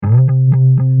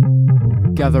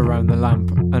Gather Round the Lamp,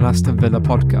 an Aston Villa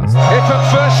podcast. If at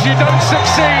first you don't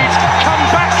succeed, come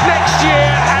back next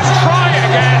year and try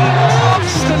again.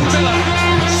 Aston Villa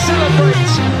celebrate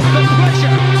the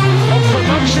pleasure of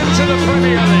promotion to the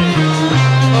Premier League.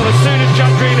 Well, as soon as Jack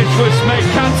Grealish was made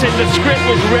captain, the script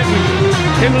was written.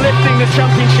 Him lifting the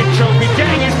Championship trophy,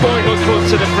 getting his boyhood club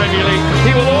to the Premier League.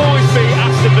 He will always be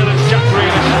Aston Villa's Jack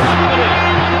Grealish.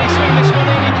 Can he swing this one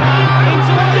in? He can.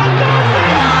 Into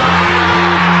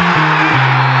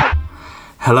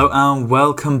Hello and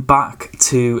welcome back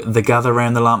to the Gather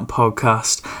Round the Lamp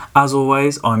podcast. As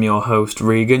always, I'm your host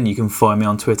Regan. You can find me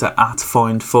on Twitter at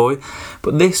FindFoy.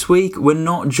 But this week we're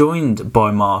not joined by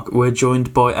Mark, we're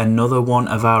joined by another one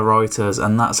of our writers,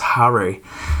 and that's Harry.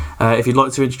 If you'd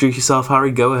like to introduce yourself,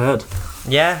 Harry, go ahead.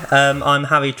 Yeah, I'm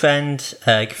Harry Trend.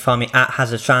 You can find me at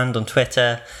HazardTrend on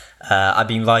Twitter. I've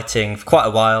been writing for quite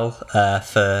a while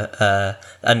for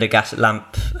Under Gas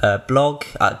Lamp blog.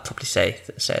 I'd probably say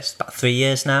it's about 3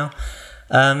 years now.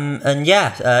 And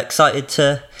yeah, excited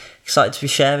to be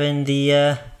sharing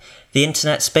the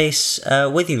internet space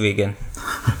with you, Regan.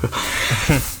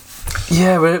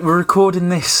 Yeah, we're recording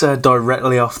this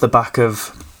directly off the back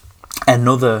of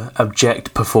another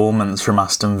abject performance from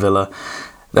Aston Villa.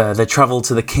 They travelled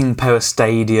to the King Power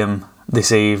Stadium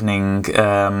this evening,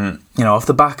 off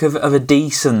the back of a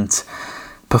decent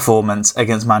performance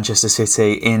against Manchester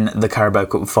City in the Carabao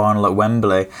Cup final at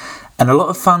Wembley. And a lot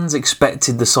of fans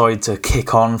expected the side to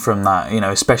kick on from that,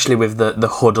 especially with the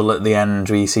huddle at the end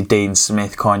where you see Dean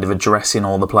Smith kind of addressing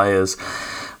all the players.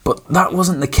 But that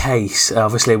wasn't the case.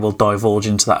 Obviously, we'll divulge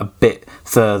into that a bit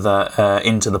further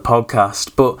into the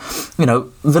podcast. But,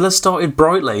 Villa started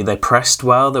brightly. They pressed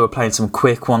well. They were playing some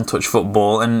quick one-touch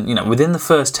football. And, within the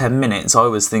first 10 minutes, I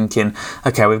was thinking,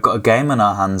 OK, we've got a game on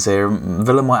our hands here.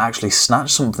 Villa might actually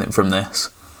snatch something from this.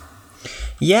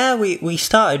 Yeah, we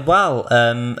started well,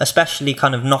 especially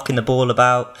kind of knocking the ball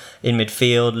about in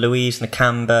midfield. Luiz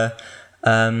Nakamba.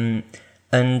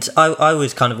 And I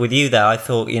was kind of with you there. I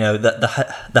thought, that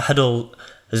the huddle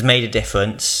has made a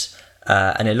difference,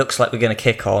 and it looks like we're going to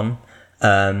kick on.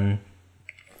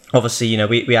 Obviously,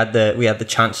 we had the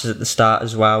chances at the start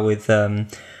as well with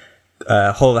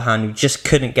Horahan, who just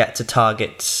couldn't get to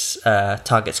targets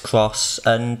cross.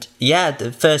 And yeah,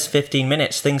 the first 15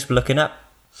 minutes, things were looking up.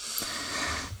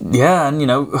 Yeah, and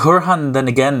Horahan, then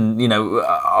again,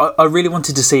 I really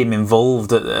wanted to see him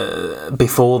involved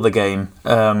before the game.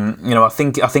 I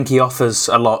think he offers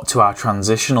a lot to our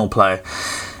transitional play.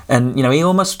 And, he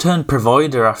almost turned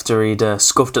provider after he'd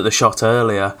scuffed at the shot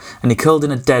earlier, and he curled in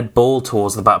a dead ball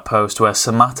towards the back post where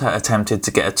Samatta attempted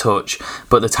to get a touch,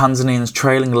 but the Tanzanian's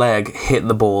trailing leg hit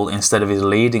the ball instead of his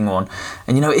leading one.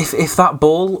 And, if that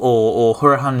ball or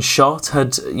Horahan's shot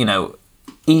had,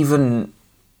 even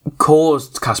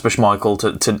caused Kasper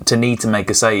Schmeichel to need to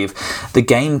make a save, the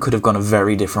game could have gone a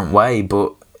very different way.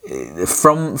 But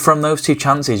from those two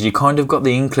chances, you kind of got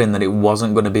the inkling that it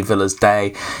wasn't going to be Villa's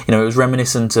day. It was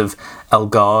reminiscent of El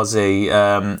Ghazi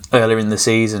earlier in the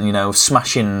season,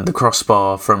 smashing the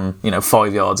crossbar from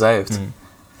 5 yards out.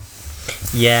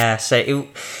 Yeah, so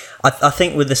I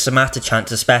think with the Samatta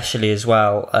chance especially as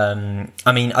well,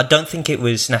 I don't think it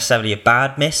was necessarily a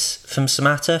bad miss from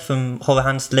Samatta, from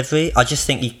Horahan's delivery. I just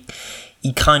think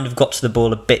he kind of got to the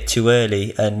ball a bit too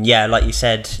early. And yeah, like you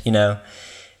said,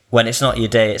 when it's not your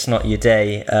day, it's not your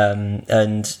day.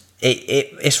 And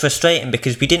it's frustrating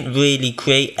because we didn't really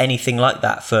create anything like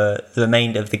that for the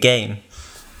remainder of the game.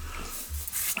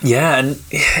 Yeah, and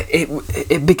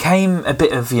it became a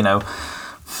bit of,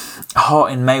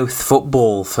 heart in mouth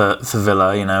football for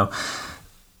Villa,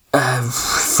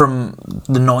 from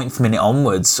the 9th minute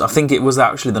onwards. I think it was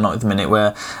actually the 9th minute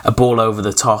where a ball over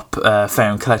the top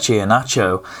found Kelechi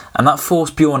Iheanacho, and that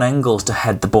forced Bjorn Engels to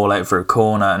head the ball out for a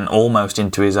corner and almost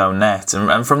into his own net.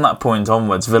 And from that point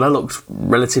onwards, Villa looked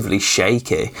relatively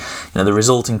shaky. The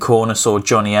resulting corner saw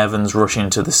Johnny Evans rush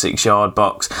into the 6-yard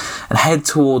box and head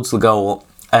towards the goal.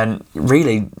 And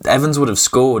really, Evans would have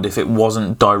scored if it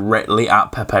wasn't directly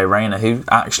at Pepe Reina, who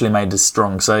actually made a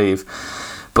strong save.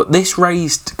 But this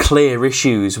raised clear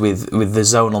issues with the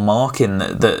zonal marking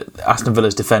that Aston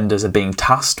Villa's defenders are being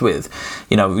tasked with.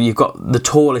 You've got the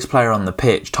tallest player on the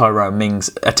pitch, Tyrone Mings,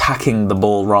 attacking the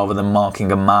ball rather than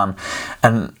marking a man.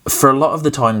 And for a lot of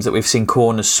the times that we've seen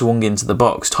corners swung into the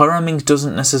box, Tyrone Mings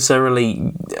doesn't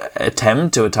necessarily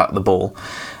attempt to attack the ball.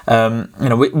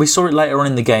 We saw it later on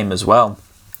in the game as well.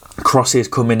 Crosses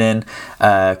coming in,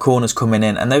 corners coming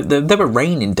in, and they were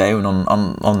raining down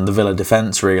on the Villa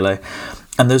defence, really.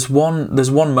 And there's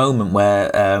one moment where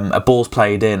a ball's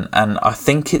played in, and I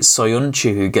think it's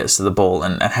Soyuncu who gets to the ball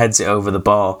and heads it over the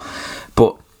bar.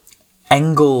 But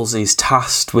Engels is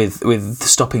tasked with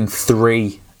stopping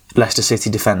 3 Leicester City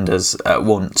defenders at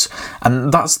once,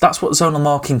 and that's what zonal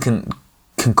marking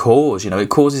can cause. It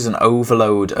causes an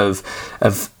overload of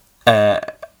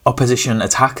opposition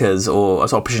attackers or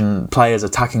opposition players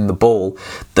attacking the ball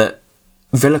that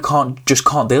Villa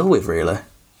can't deal with, really.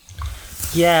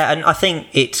 Yeah, and I think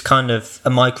it's kind of a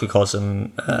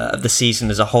microcosm of the season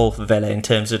as a whole for Villa in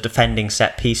terms of defending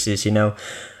set pieces.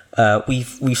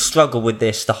 We've struggled with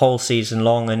this the whole season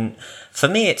long, and for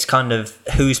me, it's kind of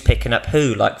who's picking up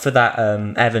who. Like for that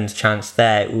Evans chance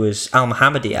there, it was Al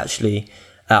Mohammadi actually.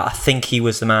 I think he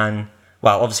was the man.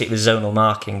 Well, obviously it was zonal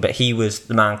marking, but he was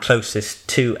the man closest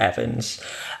to Evans,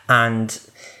 and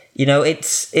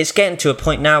it's getting to a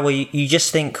point now where you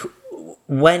just think,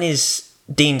 when is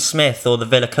Dean Smith or the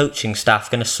Villa coaching staff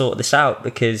going to sort this out?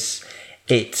 Because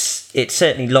it's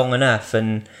certainly long enough,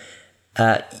 and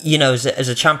as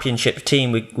a championship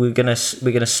team, we're gonna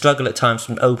struggle at times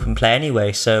from open play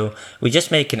anyway. So we're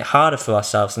just making it harder for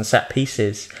ourselves in set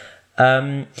pieces.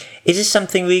 Is this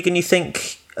something, Regan, you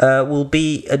think will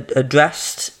be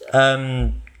addressed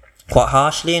quite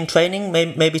harshly in training,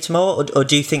 maybe tomorrow, or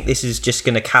do you think this is just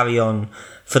going to carry on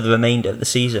for the remainder of the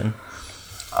season?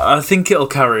 I think it'll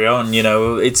carry on.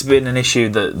 It's been an issue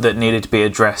that needed to be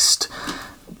addressed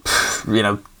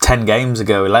 10 games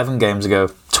ago, 11 games ago,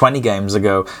 20 games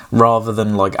ago, rather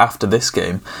than after this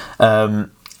game. I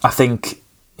think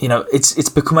it's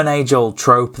become an age-old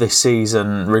trope this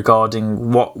season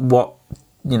regarding what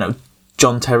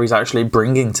John Terry's actually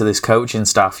bringing to this coaching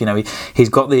staff. He's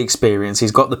got the experience,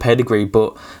 he's got the pedigree,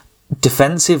 but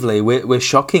defensively we're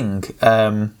shocking.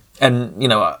 And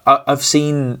I've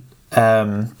seen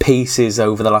pieces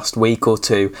over the last week or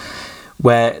two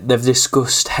where they've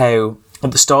discussed how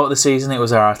at the start of the season it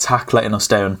was our attack letting us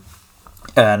down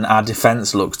and our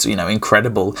defence looked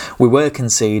incredible. We were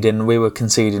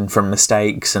conceding from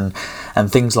mistakes and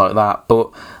things like that, but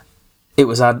it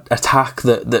was our attack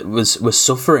that was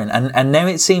suffering, and now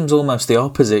it seems almost the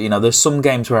opposite. There's some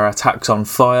games where our attack's on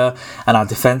fire and our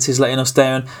defence is letting us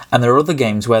down, and there are other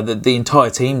games where the entire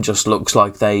team just looks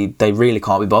like they really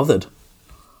can't be bothered.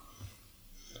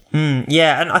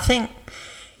 Yeah, and I think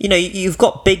you've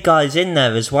got big guys in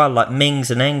there as well, like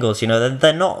Mings and Engels.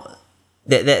 They're not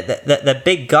they're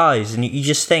big guys, and you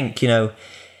just think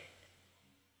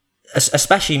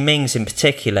especially Mings in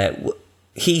particular,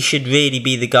 he should really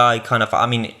be the guy. Kind of, I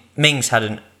mean, Mings had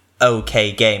an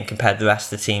okay game compared to the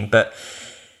rest of the team, but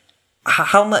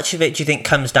how much of it do you think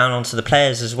comes down onto the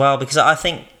players as well? Because I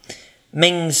think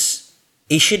Mings,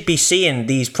 he should be seeing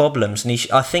these problems, and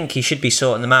I think he should be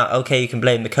sorting them out. Okay, you can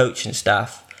blame the coaching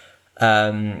staff,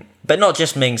 but not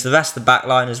just Mings, the rest of the back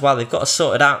line as well. They've got to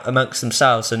sort it out amongst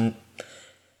themselves, and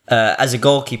as a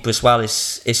goalkeeper as well,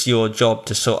 it's your job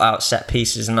to sort out set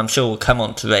pieces, and I'm sure we'll come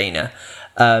on to Reina.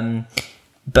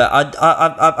 But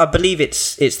I believe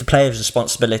it's the players'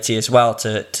 responsibility as well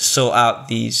to sort out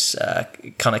these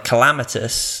kind of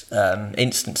calamitous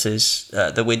instances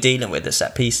that we're dealing with at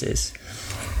set pieces.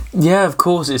 Yeah, of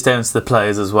course it's down to the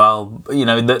players as well.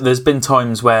 There's been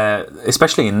times where,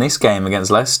 especially in this game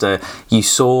against Leicester, you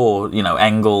saw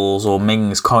Engels or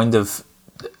Mings kind of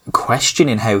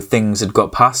questioning how things had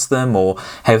got past them or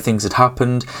how things had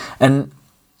happened, and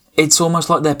it's almost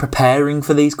like they're preparing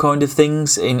for these kind of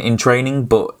things in training,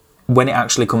 but when it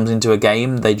actually comes into a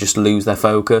game, they just lose their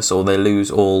focus, or they lose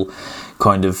all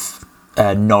kind of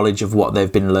knowledge of what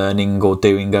they've been learning or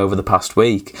doing over the past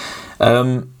week.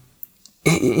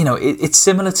 It's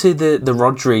similar to the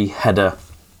Rodri header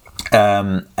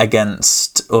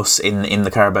against us in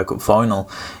the Carabao Cup final.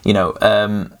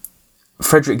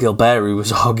 Frederick Gilbert, who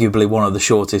was arguably one of the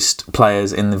shortest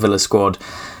players in the Villa squad,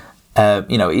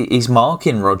 he's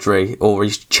marking Rodri, or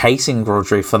he's chasing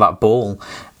Rodri for that ball,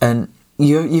 and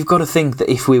you've got to think that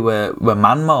if we were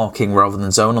man marking rather than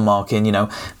zonal marking,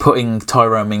 putting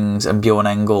Tyrone Mings and Bjorn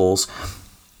Engels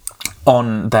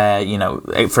on there,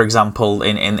 for example,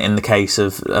 in the case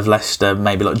of Leicester,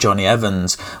 maybe like Johnny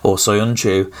Evans or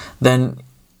Soyuncu, then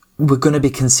we're going to be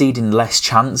conceding less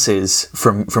chances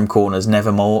from corners,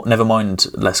 never mind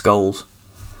less goals.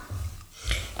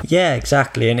 Yeah,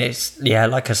 exactly, and it's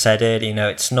like I said earlier,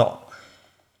 it's not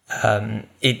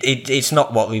it's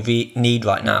not what we need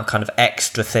right now. Kind of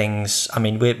extra things. I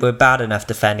mean, we're bad enough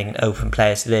defending open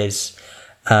play as it is,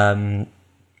 and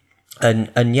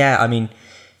yeah, I mean,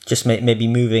 just maybe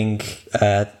moving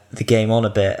the game on a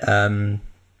bit.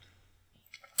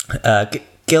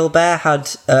 Gilbert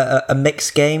had a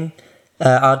mixed game,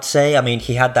 I'd say. I mean,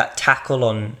 he had that tackle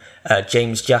on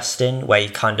James Justin where he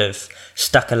kind of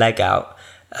stuck a leg out.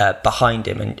 behind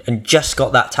him and just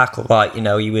got that tackle right. You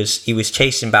know, he was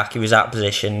chasing back, he was out of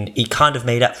position, he kind of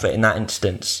made up for it in that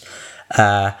instance.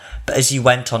 But as you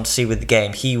went on to see with the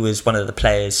game, he was one of the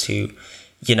players who,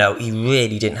 you know, he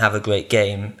really didn't have a great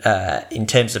game in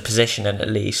terms of positioning at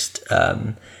least.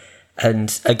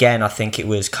 And again, I think it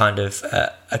was kind of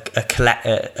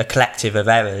a collective of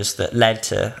errors that led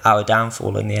to our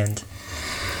downfall in the end.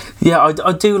 Yeah,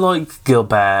 I do like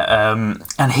Gilbert,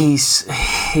 and he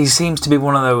seems to be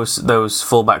one of those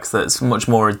fullbacks that's much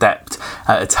more adept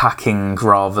at attacking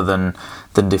rather than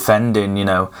defending. You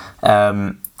know,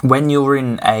 when you're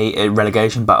in a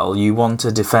relegation battle, you want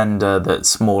a defender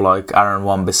that's more like Aaron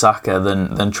Wan-Bissaka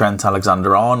than Trent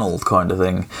Alexander-Arnold kind of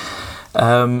thing.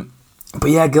 But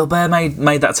yeah, Gilbert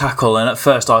made that tackle, and at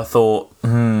first I thought,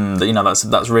 you know,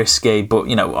 that's risky. But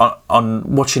you know,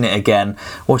 on watching it again,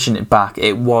 watching it back,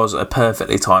 it was a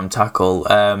perfectly timed tackle.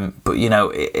 But you know,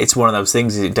 it's one of those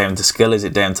things. Is it down to skill? Is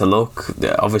it down to luck?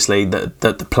 Obviously,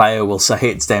 the player will say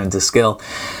it's down to skill.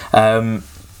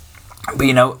 But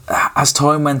you know, as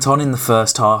time went on in the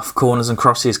first half, corners and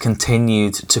crosses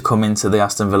continued to come into the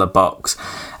Aston Villa box,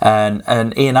 and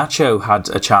Iheanacho had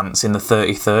a chance in the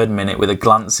 33rd minute with a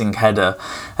glancing header,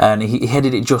 and he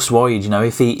headed it just wide. You know,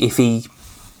 if he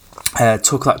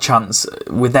took that chance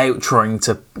without trying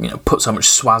to, you know, put so much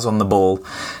swaz on the ball,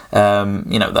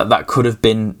 you know, that could have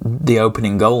been the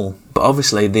opening goal. But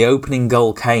obviously, the opening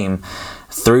goal came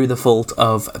through the fault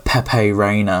of Pepe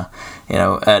Reina. You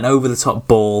know, an over-the-top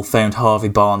ball found Harvey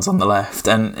Barnes on the left,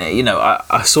 and you know,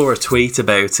 I saw a tweet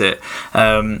about it.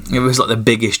 It was like the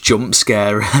biggest jump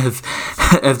scare of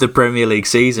the Premier League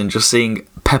season, just seeing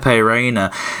Pepe Reina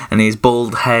and his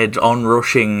bald head on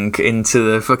rushing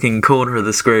into the fucking corner of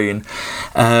the screen.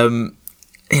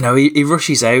 You know, he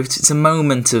rushes out. It's a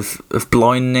moment of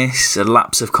blindness, a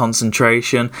lapse of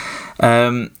concentration.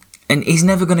 And he's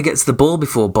never going to get to the ball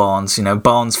before Barnes. You know,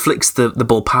 Barnes flicks the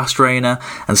ball past Reina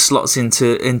and slots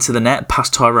into the net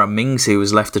past Tyrone Mings, who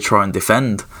was left to try and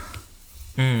defend.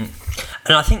 And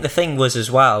I think the thing was as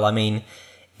well, I mean,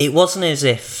 it wasn't as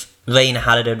if Reina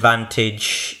had an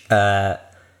advantage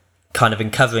kind of in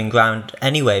covering ground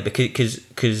anyway, because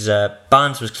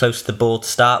Barnes was close to the ball to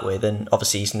start with, and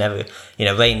obviously he's never, you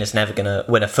know, Reina's never going to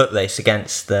win a foot race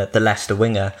against the Leicester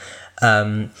winger.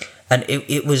 And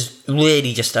it was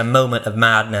really just a moment of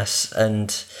madness.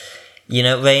 And, you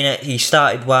know, Reina, he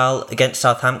started well against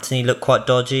Southampton. He looked quite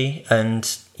dodgy.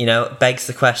 And, you know, it begs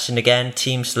the question again,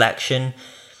 team selection.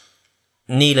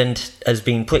 Neeland has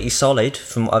been pretty solid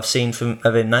from what I've seen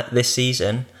of him this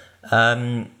season.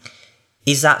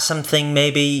 Is that something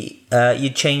maybe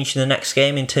you'd change in the next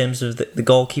game in terms of the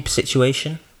goalkeeper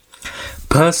situation?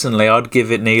 Personally, I'd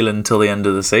give it Neeland till the end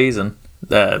of the season,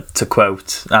 to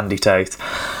quote Andy Tate.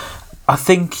 I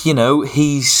think, you know,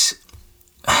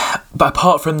 but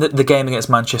apart from the game against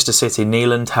Manchester City,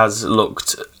 Neeland has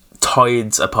looked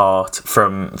tides apart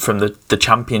from the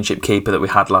Championship keeper that we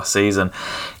had last season.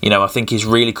 You know, I think he's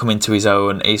really come into his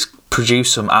own. He's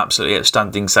produced some absolutely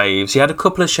outstanding saves. He had a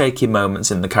couple of shaky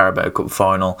moments in the Carabao Cup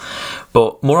final,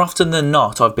 but more often than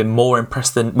not, I've been more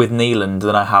impressed with Neeland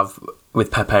than I have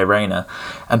with Pepe Reina.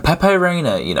 And Pepe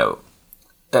Reina, you know,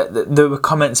 there were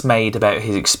comments made about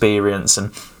his experience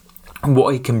and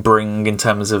what he can bring in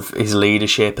terms of his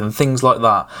leadership and things like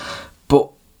that.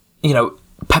 But, you know,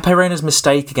 Pepe Reina's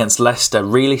mistake against Leicester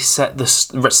really set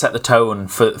the tone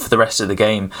for the rest of the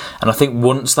game. And I think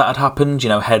once that had happened, you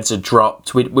know, heads had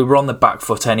dropped. We were on the back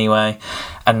foot anyway.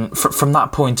 And from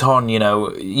that point on, you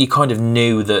know, you kind of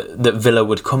knew that Villa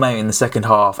would come out in the second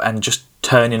half and just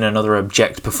turn in another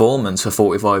abject performance for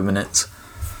 45 minutes.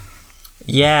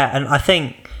 Yeah, and I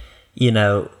think, you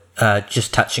know,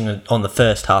 just touching on the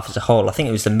first half as a whole, I think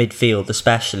it was the midfield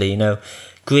especially. You know,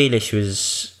 Grealish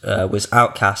was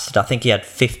outcasted. I think he had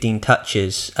 15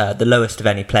 touches, the lowest of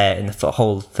any player in the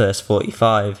whole first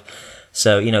 45.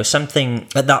 So, you know,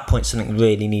 at that point, something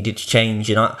really needed to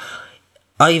change. And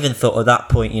I even thought at that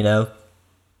point, you know,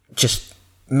 just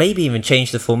maybe even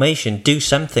change the formation, do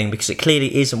something, because it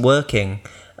clearly isn't working.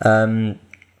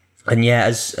 And yeah,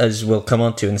 as we'll come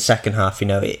on to in the second half, you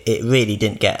know, it really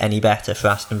didn't get any better for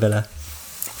Aston Villa.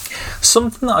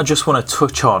 Something that I just want to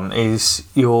touch on is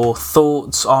your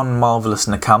thoughts on Marvelous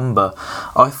Nakamba.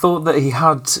 I thought that he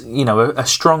had, you know, a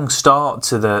strong start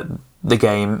to the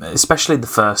game, especially the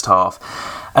first half.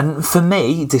 And for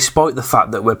me, despite the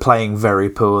fact that we're playing very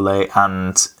poorly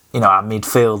and, you know, our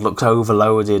midfield looked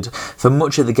overloaded for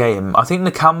much of the game, I think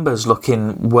Nakamba's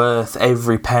looking worth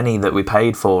every penny that we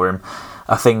paid for him.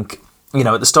 I think, you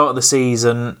know, at the start of the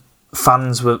season,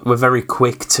 fans were very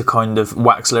quick to kind of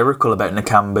wax lyrical about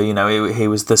Nakamba. You know, he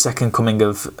was the second coming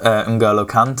of N'Golo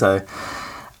Kante.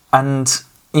 And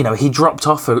he dropped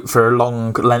off for a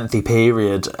long, lengthy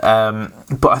period.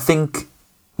 But I think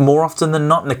more often than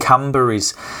not, Nakamba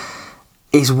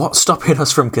is what's stopping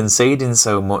us from conceding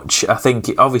so much. I think,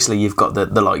 obviously, you've got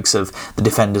the likes of the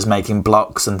defenders making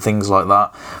blocks and things like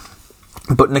that.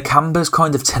 But Nakamba's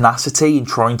kind of tenacity in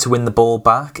trying to win the ball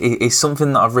back is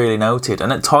something that I've really noted.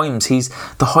 And at times, he's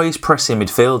the highest pressing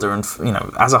midfielder. And,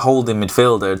 as a holding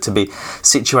midfielder, to be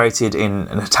situated in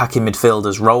an attacking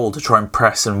midfielder's role to try and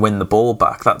press and win the ball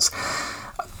back, that's...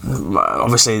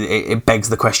 Obviously, it begs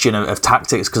the question of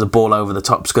tactics, because a ball over the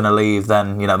top's going to leave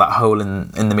then, that hole in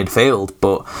the midfield.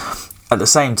 But at the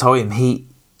same time, he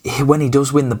when he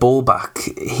does win the ball back,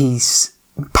 he's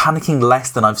panicking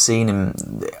less than I've seen him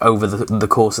over the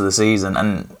course of the season.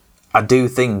 And I do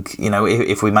think,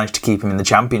 if we manage to keep him in the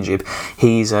Championship,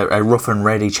 he's a rough and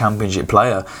ready Championship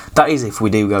player. That is if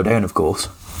we do go down, of course.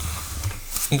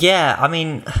 Yeah, I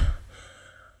mean,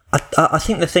 I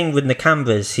think the thing with Nakamba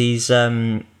is he's...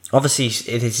 obviously,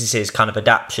 this is his kind of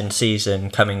adaptation season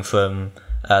coming from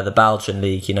the Belgian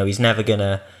league. He's never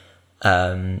gonna.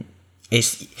 I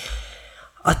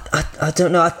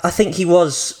don't know. I think he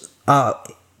was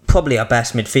probably our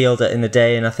best midfielder in the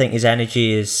day, and I think his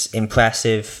energy is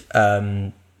impressive.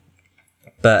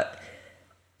 But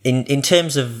in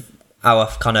terms of our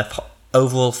kind of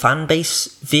overall fan base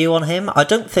view on him, I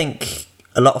don't think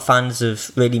a lot of fans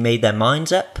have really made their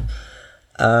minds up.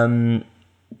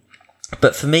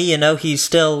 But for me, he's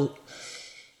still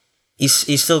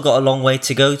got a long way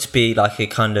to go to be like a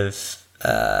kind of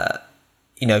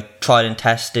tried and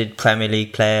tested Premier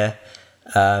League player.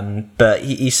 But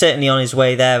he's certainly on his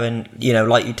way there, and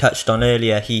like you touched on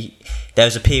earlier, there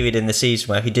was a period in the season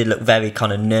where he did look very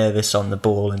kind of nervous on the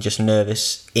ball and just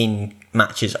nervous in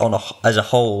matches as a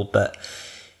whole. But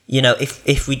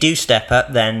if we do step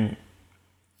up, then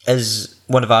as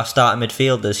one of our starting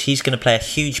midfielders, he's going to play a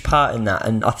huge part in that.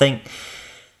 And I think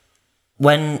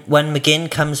when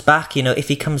McGinn comes back, if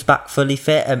he comes back fully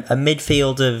fit, a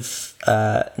midfield of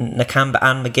Nakamba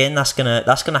and McGinn, that's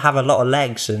gonna have a lot of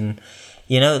legs, and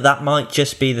that might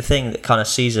just be the thing that kind of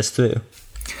sees us through.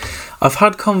 I've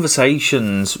had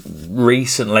conversations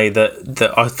recently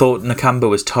that I thought Nakamba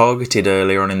was targeted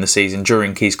earlier on in the season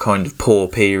during his kind of poor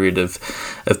period of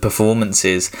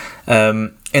performances,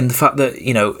 in the fact that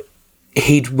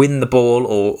he'd win the ball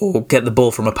or get the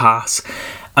ball from a pass,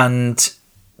 and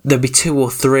there'd be 2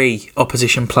 or 3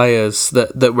 opposition players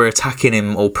that were attacking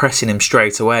him or pressing him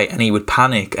straight away, and he would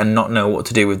panic and not know what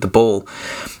to do with the ball.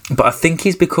 But I think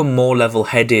he's become more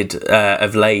level-headed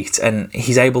of late, and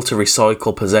he's able to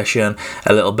recycle possession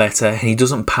a little better, and he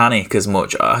doesn't panic as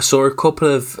much. I saw a couple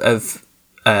of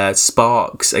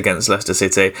sparks against Leicester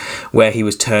City where he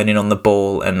was turning on the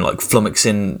ball and like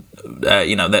flummoxing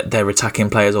their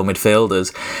attacking players or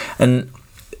midfielders. And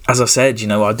as I said,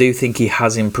 I do think he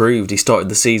has improved. He started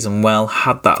the season well,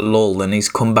 had that lull, and he's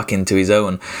come back into his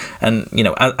own. And,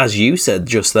 as you said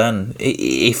just then,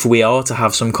 if we are to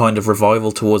have some kind of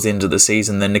revival towards the end of the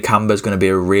season, then Nakamba is going to be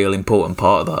a real important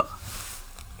part of that.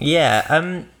 Yeah,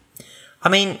 I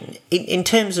mean, in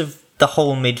terms of the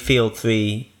whole midfield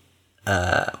three,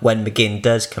 when McGinn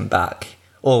does come back,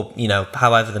 or,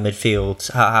 however the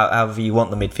midfield, however you want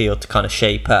the midfield to kind of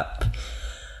shape up,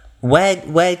 where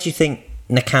do you think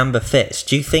Nakamba fits?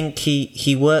 Do you think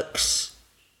he works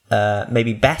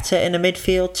maybe better in a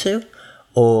midfield too,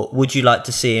 or would you like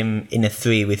to see him in a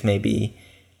 3 with maybe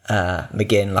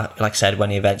McGinn, like I said,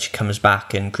 when he eventually comes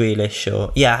back, and Grealish?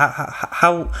 Or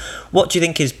how what do you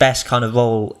think his best kind of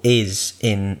role is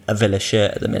in a Villa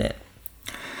shirt at the minute?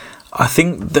 I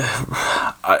think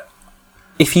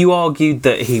if you argued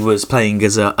that he was playing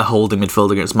as a holding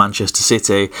midfielder against Manchester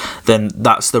City, then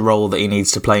that's the role that he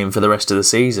needs to play in for the rest of the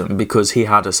season, because he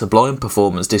had a sublime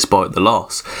performance despite the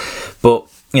loss. But,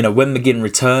 when McGinn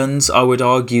returns, I would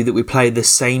argue that we play the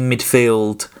same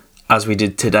midfield as we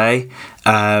did today,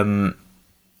 but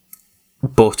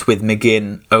with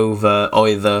McGinn over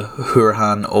either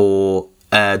Hourihane or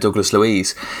Douglas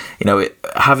Luiz.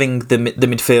 Having the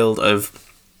midfield of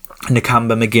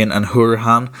Nakamba, McGinn and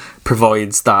Hourihane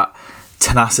provides that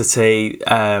tenacity,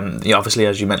 obviously,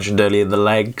 as you mentioned earlier, the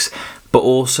legs, but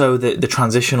also the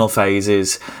transitional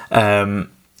phases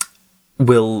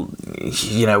will,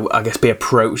 I guess, be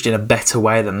approached in a better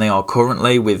way than they are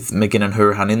currently, with McGinn and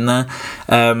Hourihane in there.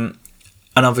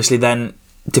 And obviously then,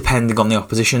 depending on the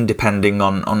opposition, depending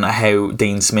on how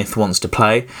Dean Smith wants to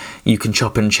play, you can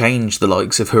chop and change the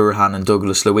likes of Hourihane and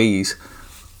Douglas Luiz.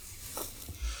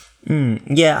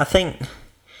 Yeah,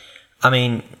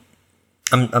 I'm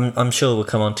sure we'll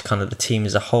come on to kind of the team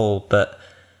as a whole, but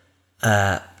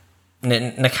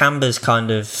Nakamba's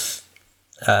kind of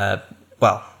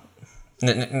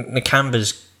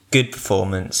Nakamba's good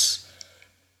performance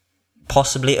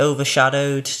possibly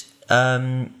overshadowed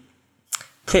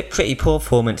pretty poor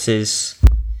performances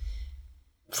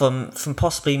from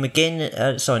possibly Hourihane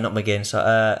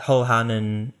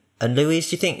and Luiz.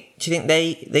 Do you think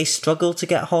they struggled to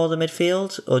get hold of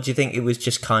midfield, or do you think it was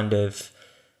just kind of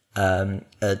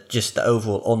just the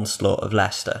overall onslaught of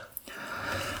Leicester?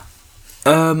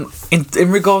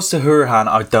 In regards to Hourihane,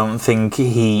 I don't think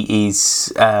he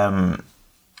is.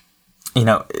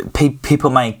 People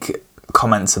make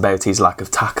comments about his lack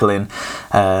of tackling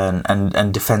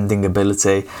and defending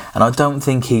ability, and I don't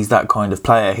think he's that kind of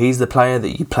player. He's the player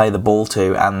that you play the ball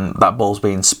to, and that ball's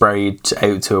being sprayed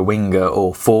out to a winger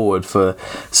or forward for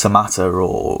Samatta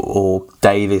or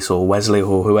Davis or Wesley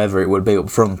or whoever it would be up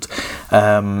front.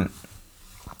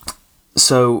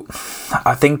 So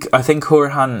I think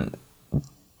Hourihane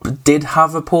did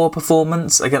have a poor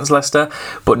performance against Leicester,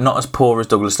 but not as poor as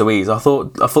Douglas Luiz. I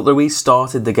thought Luiz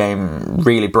started the game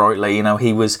really brightly.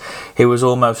 He was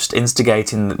almost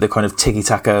instigating the kind of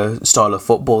tiki-taka style of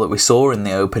football that we saw in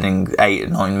the opening 8 or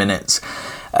 9 minutes.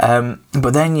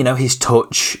 But then, his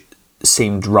touch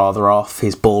seemed rather off.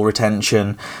 His ball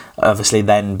retention obviously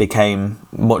then became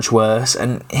much worse,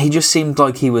 and he just seemed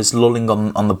like he was lulling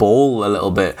on the ball a little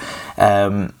bit.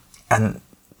 And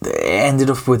it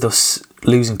ended up with us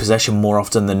losing possession more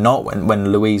often than not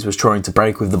when Luiz was trying to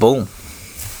break with the ball.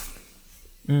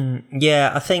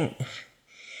 Yeah, I think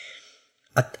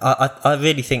I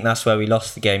really think that's where we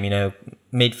lost the game.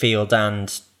 Midfield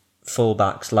and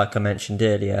fullbacks, like I mentioned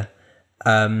earlier.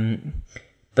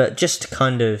 But just to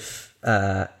kind of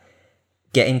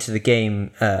get into the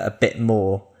game a bit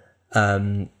more.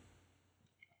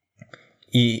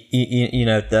 Is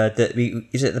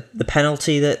it the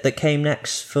penalty that came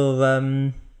next for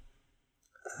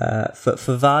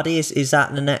Vardy? Is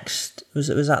that the next? Was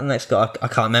that the next goal? I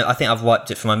can't remember. I think I've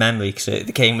wiped it from my memory because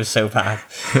the game was so bad.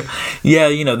 Yeah,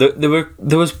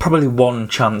 there was probably one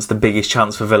chance, the biggest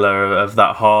chance for Villa of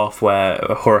that half, where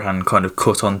Hourihane kind of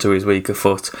cut onto his weaker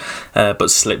foot,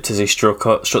 but slipped as he struck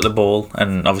the ball,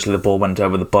 and obviously the ball went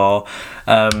over the bar.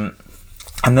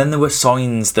 And then there were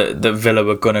signs that Villa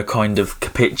were going to kind of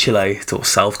capitulate or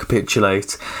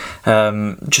self-capitulate.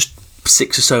 Just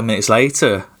 6 or so minutes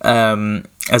later,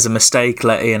 as a mistake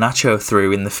let Iheanacho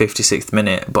through in the 56th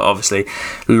minute. But obviously,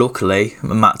 luckily,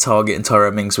 Matt Targett and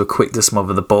Tyrone Mings were quick to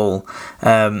smother the ball.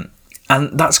 And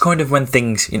that's kind of when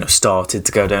things, started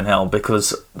to go downhill,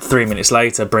 because 3 minutes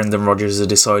later, Brendan Rodgers had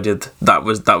decided that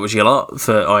was your lot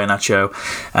for Iheanacho.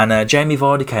 And Jamie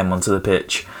Vardy came onto the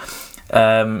pitch.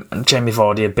 Jamie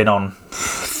Vardy had been on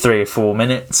 3 or 4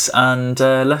 minutes, and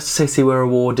Leicester City were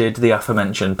awarded the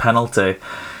aforementioned penalty.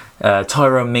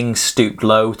 Tyrone Mings stooped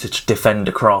low to defend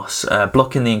a cross,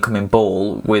 blocking the incoming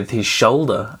ball with his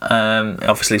shoulder.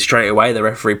 Obviously, straight away, the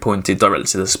referee pointed directly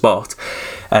to the spot,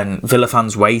 and Villa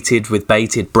fans waited with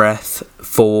bated breath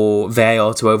for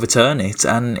VAR to overturn it,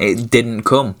 and it didn't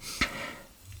come.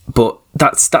 But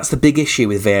that's the big issue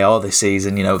with VAR this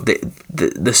season.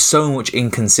 There's so much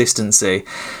inconsistency.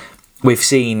 We've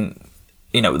seen,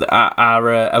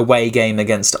 our away game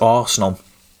against Arsenal,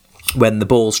 when the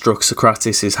ball struck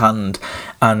Socrates' hand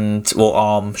or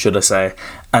arm, should I say,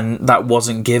 and that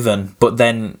wasn't given. But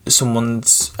then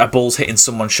a ball's hitting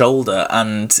someone's shoulder,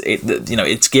 and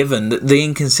it's given. The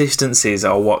inconsistencies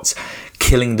are what's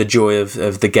killing the joy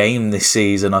of the game this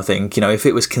season, I think. If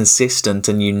it was consistent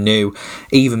and you knew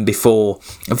even before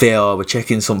VAR were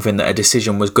checking something that a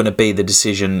decision was going to be the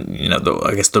decision,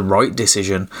 the right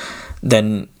decision,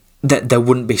 then there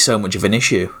wouldn't be so much of an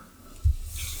issue.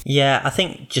 Yeah, I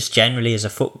think just generally as a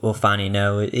football fan,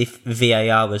 if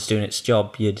VAR was doing its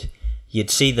job, you'd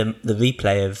see the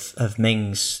replay of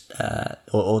Mings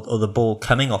or the ball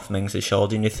coming off Mings'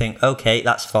 shoulder, and you think, okay,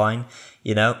 that's fine.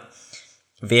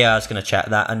 VAR is going to check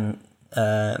that, and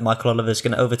Michael Oliver's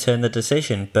going to overturn the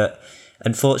decision. But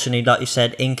unfortunately, like you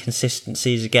said,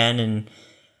 inconsistencies again, and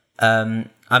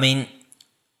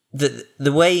the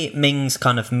way Mings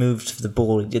kind of moved for the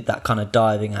ball, he did that kind of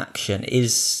diving action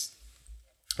is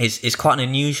quite an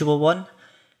unusual one,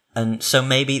 and so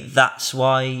maybe that's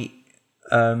why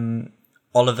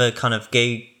Oliver kind of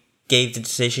gave the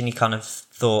decision. He kind of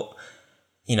thought,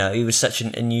 he was such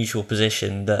an unusual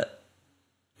position that.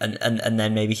 And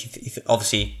then maybe he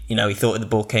obviously he thought the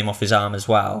ball came off his arm as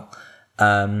well,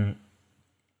 but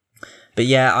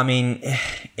yeah,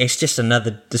 it's just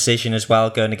another decision as well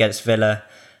going against Villa.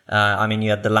 You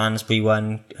had the Lansbury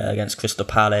one against Crystal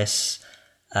Palace,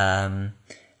 and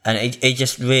it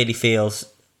just really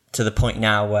feels to the point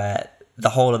now where the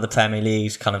whole of the Premier League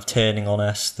is kind of turning on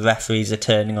us. The referees are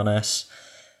turning on us,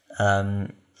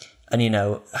 and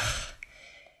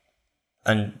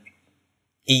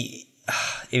it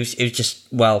was just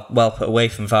well put away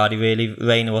from Vardy. Really,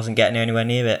 Reina wasn't getting anywhere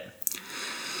near it.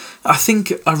 I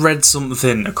think I read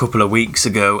something a couple of weeks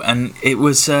ago, and it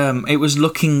was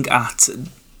looking at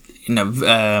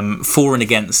for and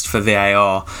against for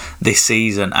VAR this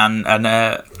season, and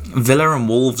Villa and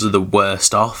Wolves are the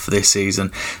worst off this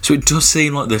season. So it does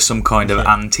seem like there's some kind of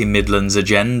anti-Midlands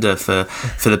agenda for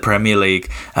the Premier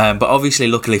League. But obviously,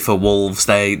 luckily for Wolves,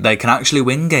 they can actually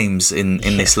win games in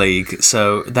this league,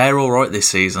 so they're all right this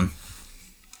season.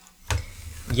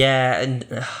 Yeah, and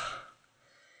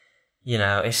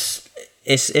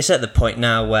it's at the point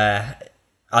now where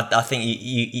I think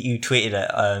you tweeted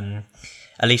it.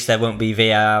 At least there won't be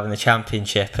VAR in the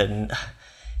Championship, and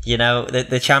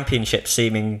the Championship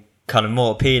seeming kind of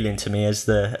more appealing to me as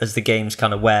the games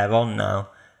kind of wear on now.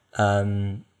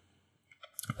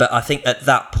 But I think at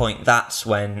that point, that's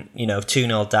when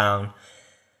 2-0 down.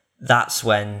 That's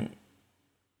when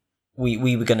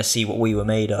we were going to see what we were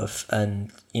made of,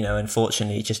 and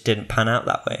unfortunately, it just didn't pan out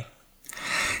that way.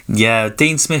 Yeah,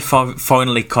 Dean Smith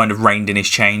finally kind of reined in his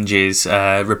changes,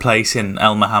 replacing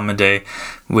El Mohammadi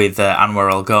with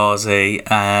Anwar El Ghazi,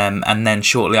 and then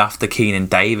shortly after, Keenan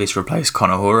Davis replaced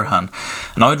Conor Hourihane.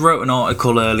 And I'd wrote an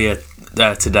article earlier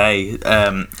today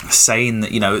saying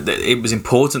that that it was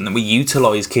important that we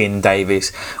utilise Keenan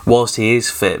Davis whilst he is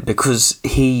fit, because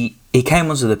he came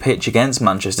onto the pitch against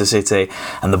Manchester City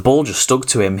and the ball just stuck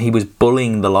to him. He was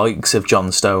bullying the likes of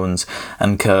John Stones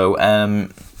and co.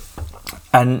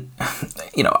 And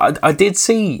I did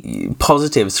see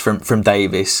positives from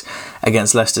Davis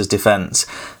against Leicester's defence,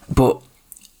 but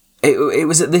it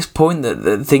was at this point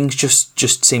that things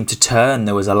just seemed to turn.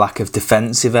 There was a lack of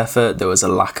defensive effort. There was a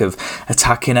lack of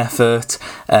attacking effort.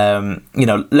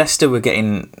 Leicester were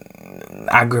getting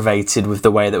aggravated with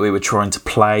the way that we were trying to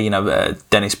play.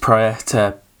 Dennis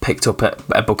Praet picked up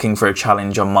a booking for a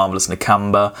challenge on Marvelous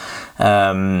Nakamba.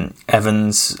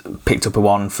 Evans picked up a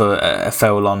one for a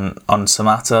foul on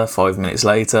Samatta 5 minutes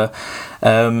later.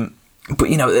 But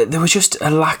there was just a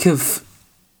lack of,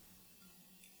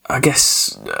 I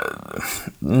guess,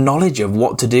 knowledge of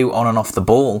what to do on and off the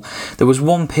ball. There was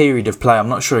one period of play, I'm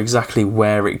not sure exactly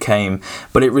where it came,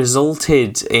 but it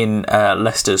resulted in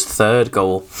Leicester's third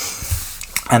goal.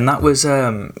 And that was,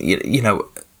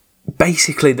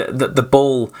 basically the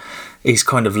ball is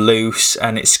kind of loose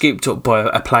and it's scooped up by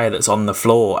a player that's on the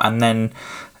floor, and then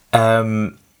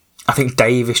I think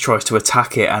Davis tries to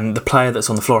attack it, and the player that's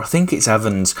on the floor, I think it's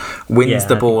Evans, wins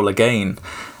the ball again.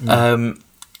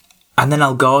 And then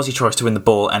El Ghazi tries to win the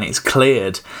ball and it's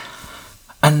cleared,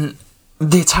 and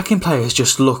the attacking players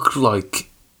just look like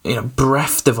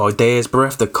bereft of ideas,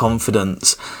 bereft of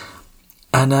confidence.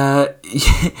 And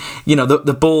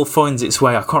the ball finds its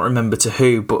way. I can't remember to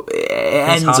who, but it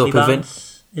ends up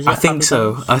eventually. I think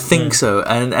so.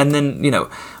 And then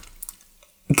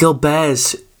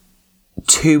Gilbert's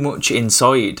too much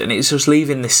inside, and it's just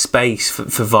leaving this space for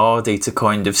Vardy to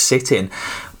kind of sit in.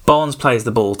 Barnes plays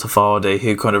the ball to Vardy,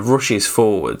 who kind of rushes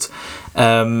forward,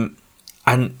 and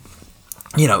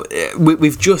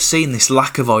we've just seen this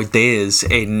lack of ideas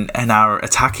in our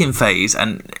attacking phase,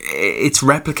 and it's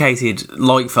replicated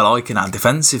like for like in our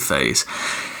defensive phase.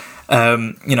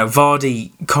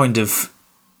 Vardy kind of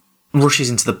rushes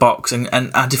into the box, and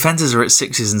our defenders are at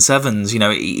 6s and 7s.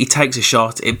 He takes a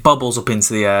shot, it bubbles up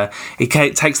into the air, he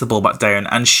takes the ball back down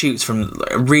and shoots from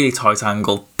a really tight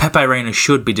angle. Pepe Reina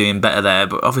should be doing better there,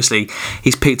 but obviously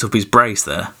he's picked up his brace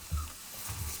there.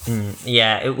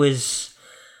 Yeah, it was...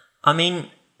 I mean,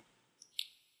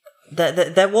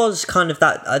 there was kind of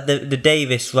that the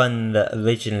Davis run that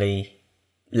originally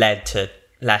led to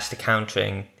Leicester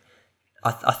countering.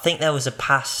 I think there was a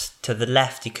pass to the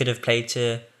left he could have played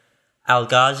to El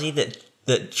Ghazi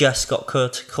that just got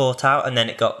caught out, and then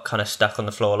it got kind of stuck on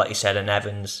the floor, like you said, and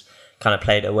Evans kind of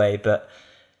played it away. But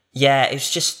yeah,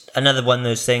 it's just another one of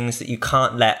those things that you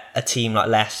can't let a team like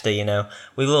Leicester,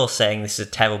 we were all saying this is a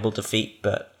terrible defeat,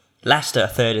 but Leicester are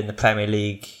third in the Premier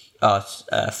League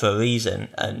for a reason,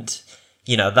 and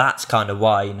that's kind of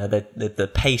why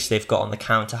the pace they've got on the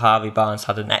counter. Harvey Barnes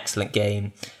had an excellent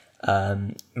game,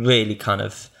 really kind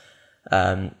of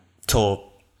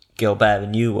tore Gilbert a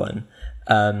new one,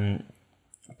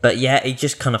 but yeah, it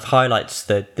just kind of highlights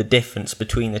the difference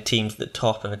between the teams at the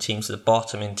top and the teams at the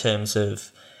bottom in terms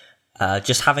of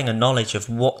just having a knowledge of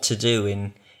what to do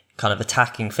in kind of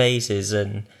attacking phases.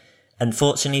 And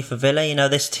unfortunately for Villa,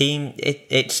 this team,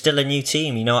 it's still a new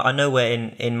team. I know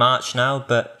we're in March now,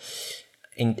 but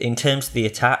in terms of the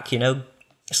attack,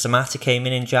 Samatta came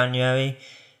in January,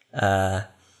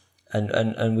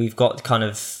 and we've got kind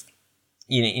of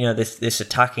this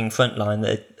attacking front line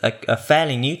that are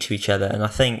fairly new to each other. And I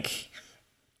think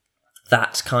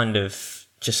that's kind of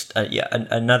just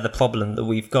another problem that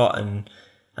we've got, and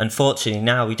unfortunately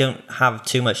now we don't have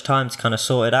too much time to kind of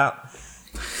sort it out.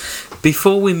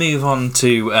 Before we move on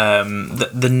to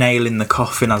the nail in the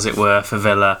coffin, as it were, for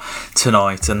Villa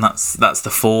tonight, and that's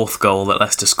the fourth goal that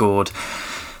Leicester scored,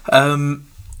 I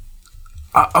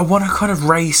want to kind of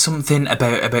raise something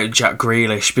about Jack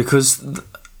Grealish, because,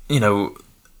 you know,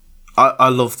 I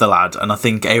love the lad, and I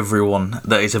think everyone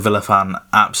that is a Villa fan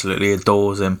absolutely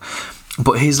adores him.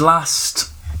 But his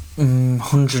last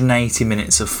 180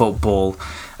 minutes of football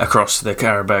across the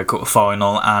Carabao Cup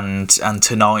final and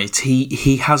tonight,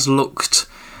 he has looked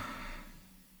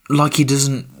like he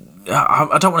doesn't.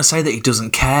 I don't want to say that he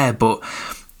doesn't care, but,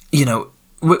 you know,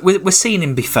 we're seeing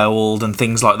him be fouled and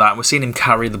things like that. We're seeing him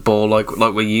carry the ball like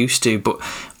we're used to, but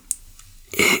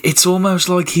it's almost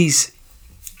like he's,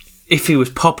 if he was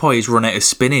Popeye, he's run out of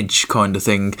spinach kind of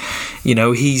thing. You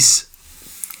know, he's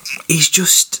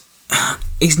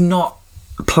not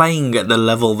playing at the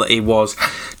level that he was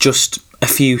just a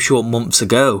few short months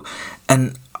ago,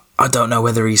 and I don't know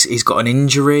whether he's got an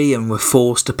injury and we're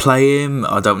forced to play him.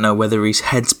 I don't know whether his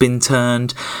head's been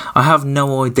turned. I have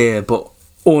no idea, but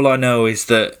all I know is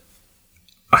that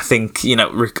I think, you know,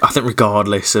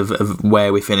 regardless of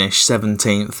where we finish,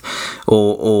 17th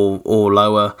or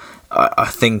lower, I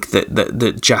think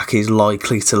that Jack is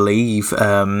likely to leave.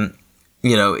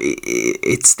 You know,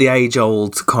 it's the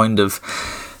age-old kind of,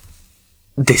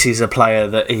 this is a player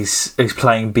that is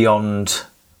playing beyond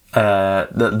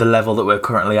the level that we're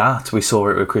currently at. We saw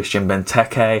it with Christian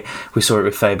Benteke, we saw it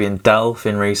with Fabian Delph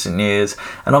in recent years,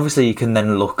 and obviously you can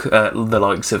then look at the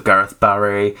likes of Gareth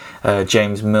Barry,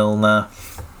 James Milner,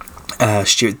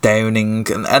 Stuart Downing,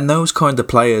 and those kind of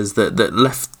players that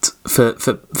left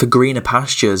for greener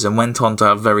pastures and went on to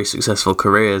have very successful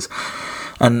careers.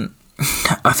 And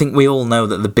I think we all know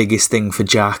that the biggest thing for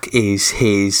Jack is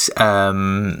his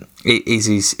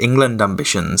England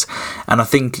ambitions, and I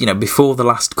think, you know, before the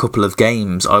last couple of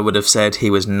games, I would have said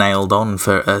he was nailed on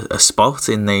for a spot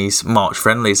in these March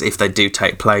friendlies if they do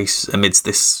take place amidst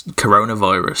this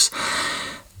coronavirus.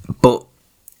 But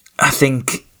I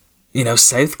think, you know,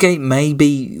 Southgate may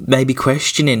be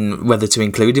questioning whether to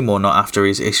include him or not after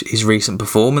his recent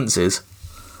performances.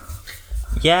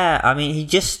 Yeah, I mean, he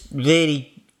just really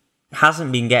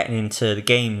hasn't been getting into the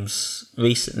games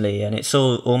recently, and it's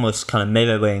all almost kind of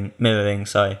mirroring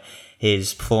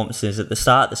his performances at the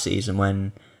start of the season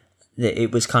when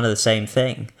it was kind of the same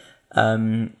thing.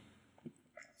 And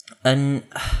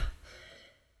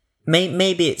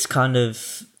maybe it's kind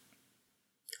of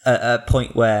a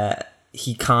point where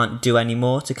he can't do any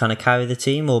more to kind of carry the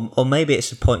team, or maybe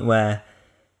it's a point where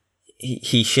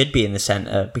he should be in the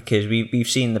centre, because we've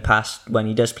seen in the past when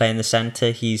he does play in the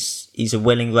centre, he's a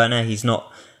willing runner. He's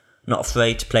not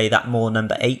afraid to play that more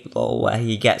number 8 role where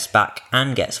he gets back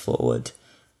and gets forward.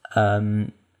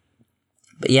 But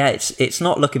yeah, it's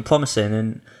not looking promising,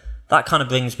 and that kind of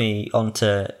brings me on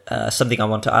to something I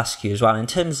want to ask you as well in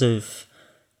terms of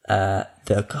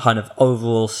the kind of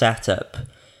overall setup.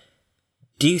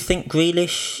 Do you think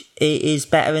Grealish is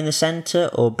better in the centre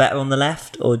or better on the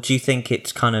left, or do you think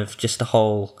it's kind of just a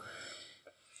whole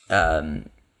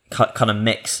kind of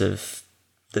mix of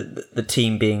the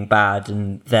team being bad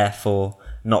and therefore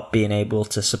not being able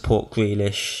to support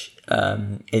Grealish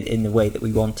in the way that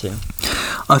we want to?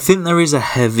 I think there is a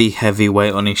heavy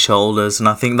weight on his shoulders, and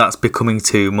I think that's becoming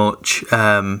too much,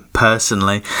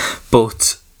 personally.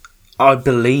 But I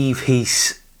believe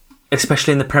he's,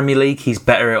 especially in the Premier League, he's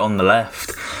better on the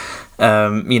left.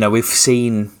 You know, we've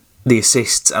seen the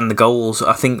assists and the goals.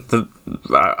 I think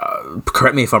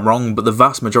correct me if I'm wrong, but the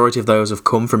vast majority of those have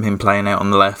come from him playing out on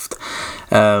the left.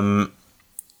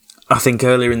 I think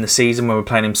earlier in the season when we were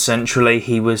playing him centrally,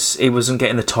 he wasn't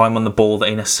getting the time on the ball that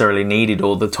he necessarily needed,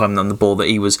 or the time on the ball that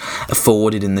he was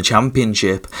afforded in the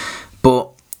Championship. But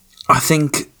I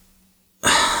think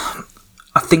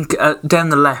down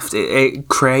the left it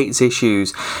creates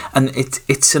issues, and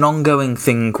it's an ongoing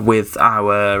thing with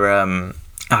our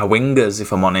wingers.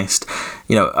 If I'm honest,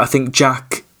 you know, I think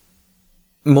Jack,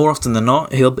 more often than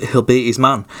not, he'll beat his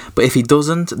man, but if he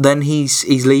doesn't, then he's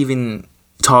leaving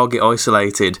target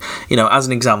isolated. You know, as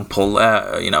an example,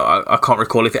 you know, I can't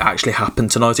recall if it actually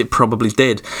happened tonight. It probably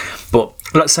did, but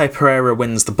let's say Pereira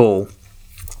wins the ball.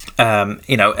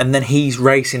 You know, and then he's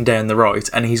racing down the right,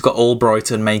 and he's got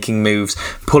Albrighton making moves,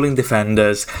 pulling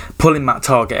defenders, pulling Matt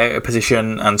Targett out of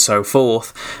position, and so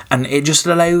forth. And it just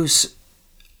allows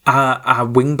our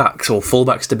wing-backs or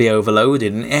full-backs to be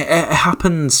overloaded. And it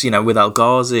happens, you know, with El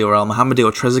Ghazi or El Mohammadi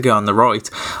or Trezeguet on the right.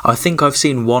 I think I've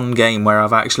seen one game where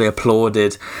I've actually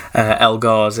applauded El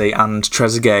Ghazi and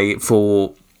Trezeguet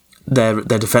for their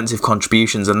defensive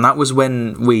contributions, and that was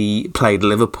when we played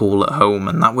Liverpool at home,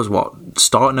 and that was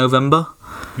start of November.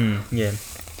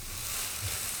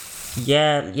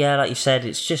 Yeah, like you said,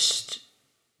 it's just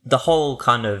the whole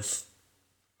kind of.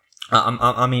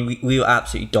 I mean, we were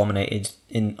absolutely dominated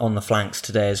on the flanks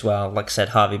today as well. Like I said,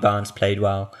 Harvey Barnes played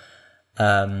well,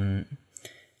 and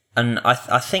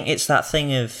I think it's that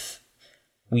thing of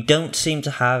we don't seem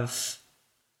to have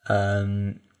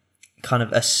kind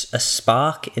of a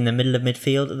spark in the middle of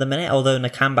midfield at the minute. Although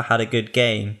Nakamba had a good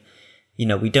game,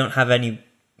 we don't have any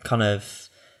kind of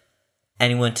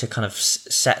anyone to kind of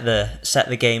set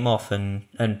the game off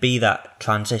and be that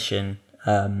transition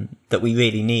that we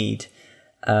really need.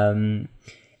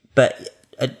 But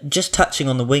just touching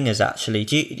on the wingers,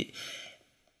 actually,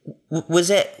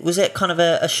 was it kind of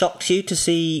a shock to you to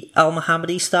see Al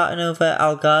Mohammadi starting over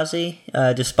Al Ghazi,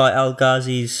 despite Al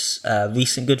Ghazi's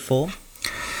recent good form?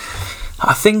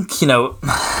 I think Al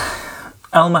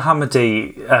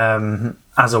Mohammadi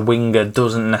as a winger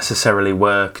doesn't necessarily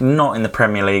work, not in the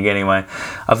Premier League anyway.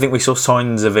 I think we saw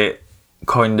signs of it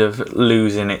kind of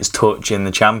losing its touch in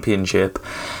the Championship.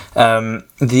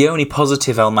 The only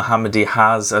positive Al Mohammadi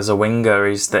has as a winger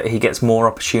is that he gets more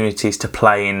opportunities to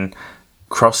play in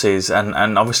crosses,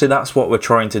 and obviously that's what we're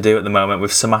trying to do at the moment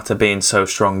with Samatta being so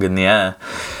strong in the air.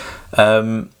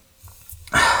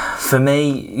 For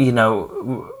me,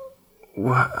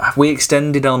 we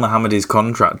extended Al Mohammadi's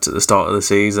contract at the start of the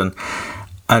season,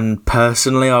 and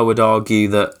personally I would argue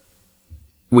that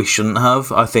we shouldn't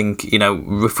have. I think,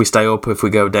 if we stay up, if we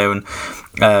go down,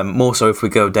 more so if we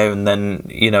go down, then,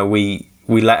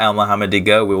 we let Al Mohammadi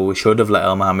go. We should have let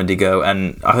Al Mohammadi go.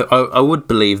 And I would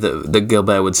believe that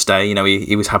Gilbert would stay.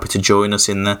 He was happy to join us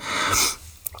in the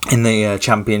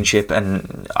Championship,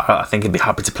 and I think he'd be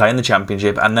happy to play in the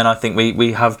Championship. And then I think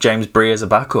we have James Bree as a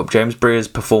backup. James Bree has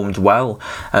performed well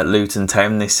at Luton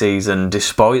Town this season,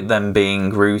 despite them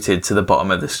being rooted to the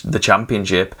bottom of the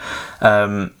Championship.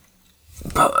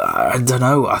 But I don't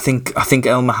know. I think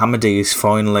El Mohammadi is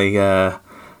finally,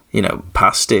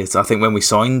 past it. I think when we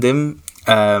signed him,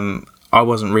 I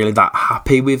wasn't really that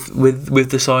happy with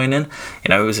the signing.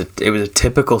 It was a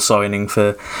typical signing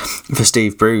for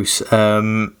Steve Bruce.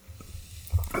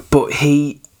 But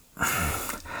he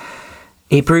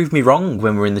proved me wrong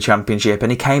when we were in the Championship,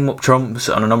 and he came up trumps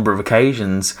on a number of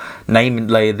occasions,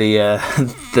 namely the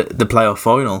playoff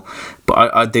final.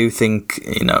 But I do think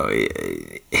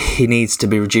he needs to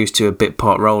be reduced to a bit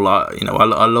part role.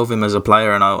 I love him as a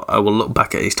player, and I will look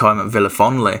back at his time at Villa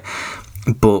fondly.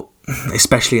 But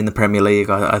especially in the Premier League,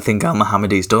 I think Al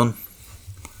Mohammadi's done.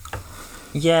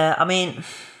 Yeah, I mean,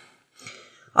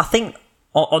 I think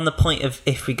on the point of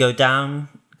if we go down,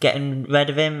 getting rid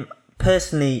of him,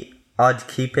 personally, I'd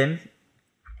keep him.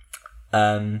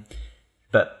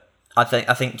 But I think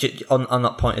on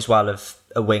that point as well of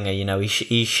a winger,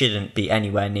 he shouldn't be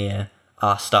anywhere near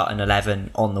our starting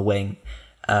 11 on the wing.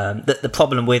 The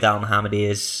problem with Al Mohammadi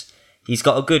is he's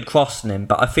got a good cross in him,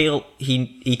 but I feel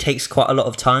he takes quite a lot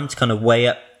of time to kind of weigh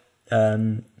up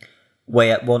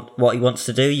what he wants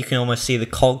to do. You can almost see the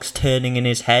cogs turning in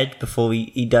his head before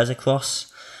he does a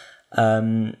cross,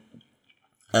 and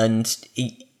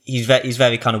he's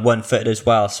very kind of one-footed as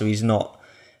well, so he's not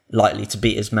likely to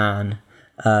beat his man.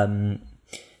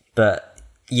 But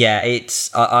yeah,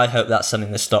 I hope that's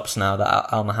something that stops now,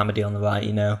 that Al Mohammadi on the right.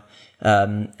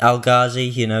 Al Ghazi,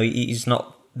 he's not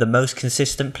the most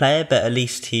consistent player, but at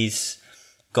least he's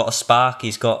got a spark.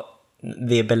 He's got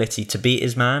the ability to beat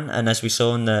his man, and as we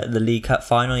saw in the League Cup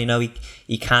final,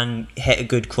 he can hit a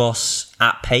good cross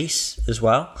at pace as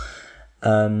well.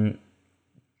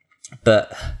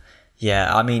 But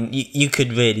yeah, I mean, you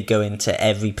could really go into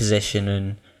every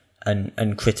position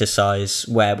and criticise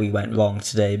where we went wrong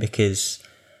today, because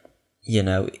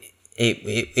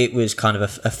it was kind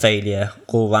of a failure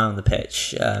all around the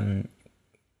pitch.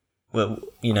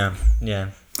 Yeah.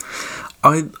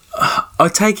 I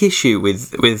take issue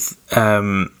with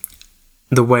the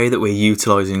way that we're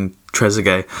utilising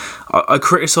Trezeguet. I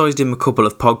criticised him a couple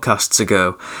of podcasts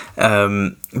ago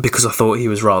because I thought he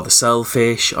was rather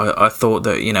selfish. I thought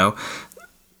that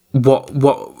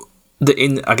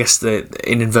in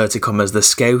inverted commas, the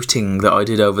scouting that I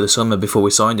did over the summer before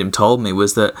we signed him told me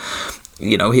was that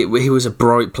he was a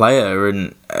bright player,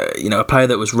 and a player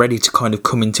that was ready to kind of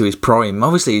come into his prime.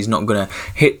 Obviously, he's not going to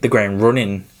hit the ground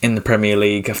running in the Premier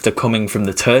League after coming from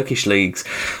the Turkish leagues,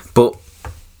 but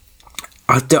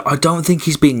I don't think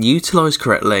he's been utilised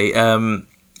correctly.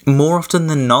 More often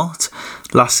than not,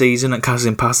 last season at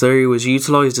Kasimpasa, he was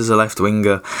utilised as a left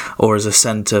winger or as a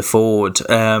centre forward,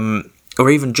 or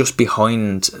even just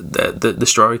behind the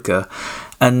striker.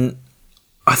 And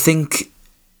I think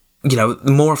you know,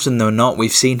 more often than not,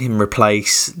 we've seen him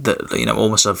replace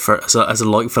almost as a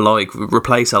like for like,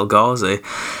 replace El Ghazi,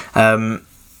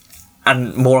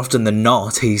 and more often than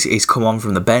not, he's come on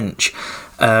from the bench.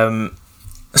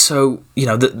 So you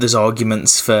know, there's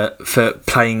arguments for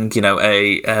playing, you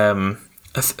know,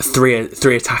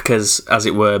 three attackers, as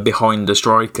it were, behind a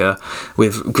striker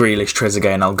with Grealish,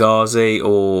 Trezeguet and El Ghazi,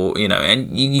 or you know,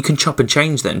 and you can chop and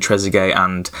change then Trezeguet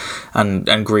and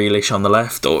Grealish on the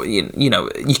left, or you know,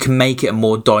 you can make it a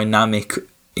more dynamic,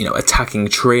 you know, attacking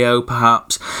trio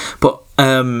perhaps. But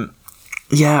I'm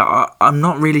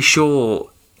not really sure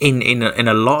in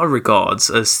a lot of regards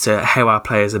as to how our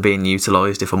players are being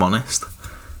utilised, if I'm honest.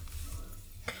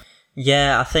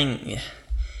 Yeah, I think,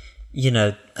 you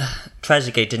know,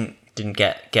 Trezeguet didn't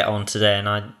get on today, and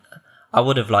I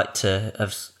would have liked to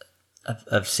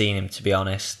have seen him, to be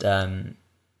honest, and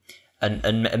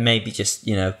maybe just,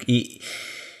 you know,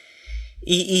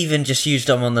 even just used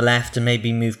him on the left and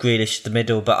maybe move Grealish to the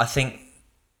middle. But I think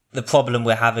the problem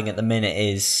we're having at the minute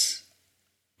is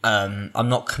I'm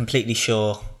not completely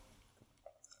sure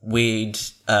we're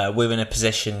in a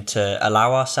position to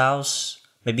allow ourselves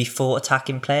maybe 4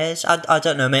 attacking players. I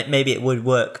don't know. Maybe it would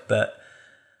work, but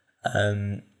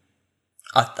I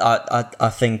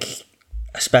think,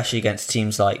 especially against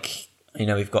teams like, you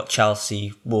know, we've got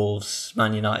Chelsea, Wolves,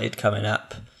 Man United coming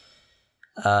up.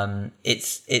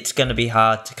 It's going to be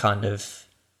hard to kind of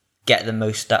get the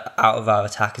most out of our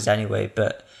attackers anyway.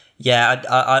 But yeah,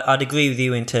 I'd agree with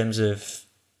you in terms of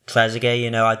Trezeguet.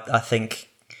 You know, I think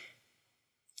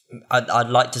I'd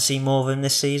like to see more of him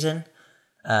this season.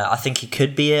 I think he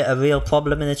could be a real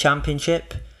problem in the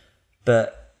Championship,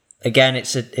 but again,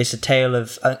 it's a tale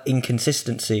of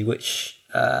inconsistency, which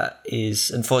is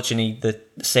unfortunately the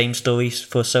same story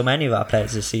for so many of our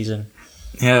players this season.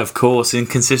 Yeah, of course,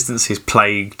 inconsistency's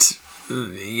plagued,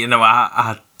 you know,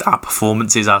 our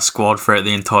performances, our squad throughout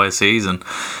the entire season.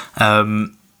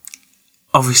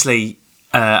 Obviously,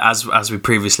 as we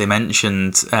previously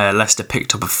mentioned, Leicester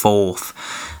picked up a 4th,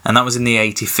 and that was in the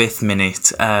 85th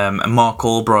minute. Mark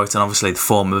Albright, and obviously the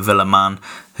former Villa man,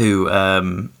 who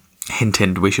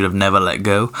hinted we should have never let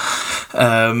go.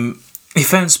 He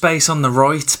found space on the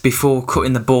right before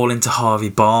cutting the ball into Harvey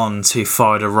Barnes, who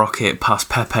fired a rocket past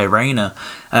Pepe Reina.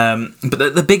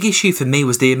 But the big issue for me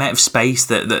was the amount of space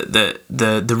that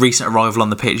the recent arrival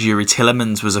on the pitch, Youri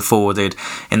Tielemans, was afforded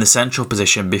in the central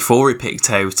position before he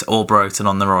picked out Albrighton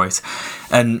on the right.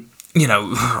 And you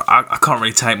know, I can't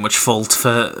really take much fault for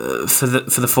the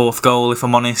 4th goal, if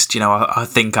I'm honest. You know, I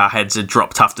think our heads had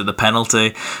dropped after the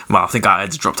penalty. Well, I think our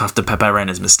heads dropped after Pepe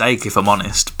Reina's mistake, if I'm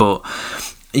honest. But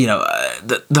you know,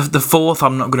 the 4th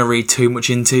I'm not going to read too much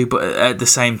into, but at the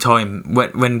same time,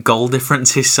 when goal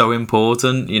difference is so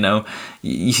important, you know,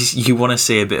 you want to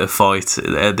see a bit of fight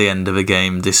at the end of a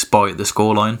game, despite the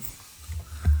scoreline.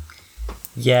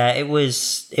 Yeah, it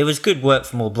was good work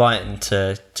from Albrighton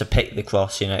to pick the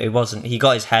cross. You know, it wasn't. He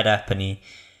got his head up and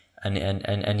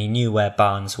he knew where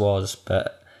Barnes was,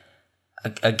 but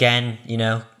again, you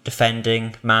know,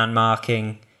 defending, man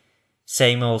marking,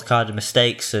 same old kind of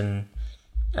mistakes. And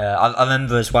I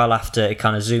remember as well, after it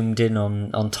kind of zoomed in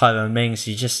on Tyrone Mings,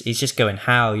 he's just going,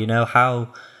 how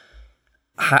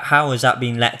has that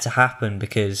been let to happen?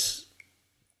 Because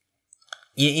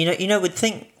you know, would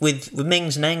think with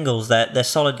Mings and Engels, they're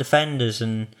solid defenders,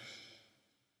 and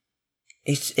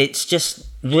it's just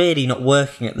really not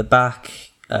working at the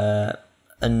back.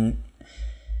 And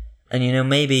you know,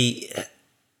 maybe,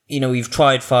 you know, we've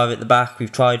tried 5 at the back,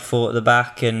 we've tried 4 at the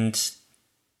back, and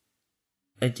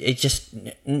it just,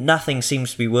 nothing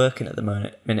seems to be working at the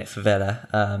minute for Villa.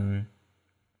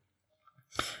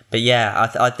 But yeah,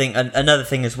 I think another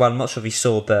thing as well, I'm not sure if you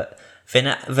saw, but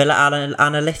Villa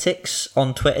Analytics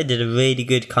on Twitter did a really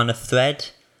good kind of thread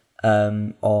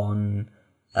on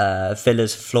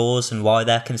Villa's flaws and why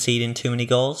they're conceding too many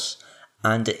goals.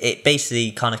 And it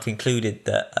basically kind of concluded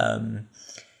that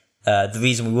the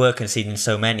reason we were conceding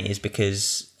so many is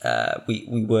because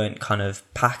we weren't kind of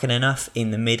packing enough in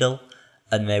the middle,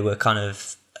 and they were kind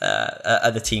of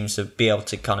other teams to be able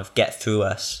to kind of get through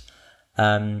us.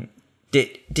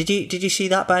 Did you see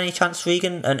that by any chance,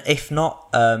 Regan? And if not,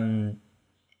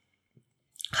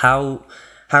 how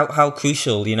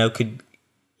crucial, you know, could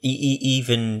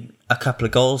even a couple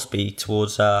of goals be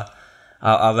towards our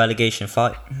relegation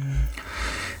fight?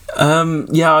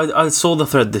 Yeah, I saw the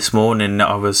thread this morning.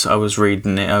 I was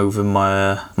reading it over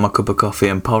my cup of coffee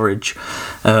and porridge,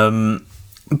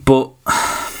 but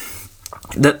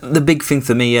the big thing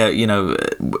for me, you know,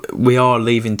 we are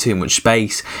leaving too much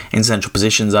space in central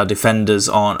positions. Our defenders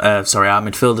aren't, our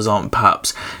midfielders aren't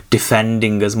perhaps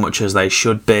defending as much as they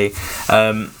should be.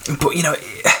 But you know,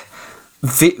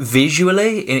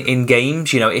 visually in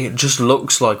games, it just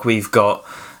looks like we've got,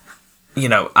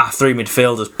 our three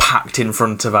midfielders packed in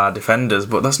front of our defenders,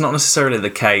 but that's not necessarily the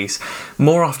case.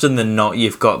 More often than not,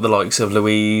 you've got the likes of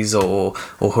Luiz or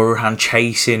Hourihane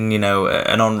chasing,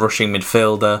 an on-rushing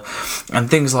midfielder and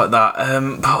things like that.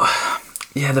 But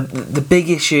yeah, the big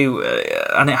issue,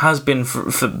 and it has been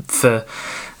for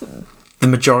the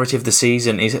majority of the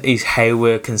season, is how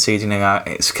we're conceding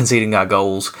our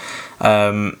goals.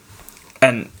 And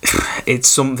it's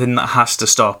something that has to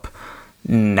stop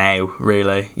now,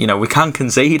 really. We can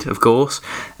concede, of course,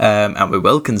 and we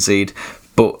will concede,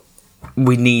 but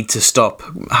we need to stop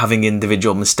having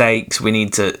individual mistakes. We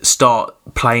need to start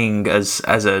playing as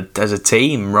a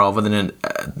team rather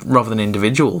than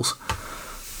individuals.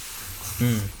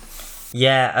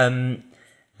 Yeah, and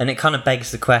it kind of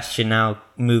begs the question now,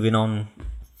 moving on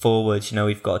forward.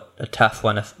 We've got a tough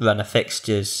run of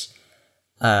fixtures.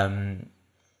 One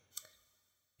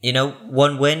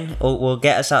win will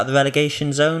get us out of the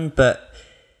relegation zone, but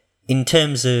in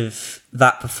terms of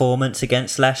that performance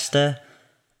against Leicester,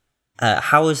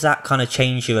 how has that kind of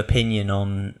changed your opinion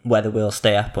on whether we'll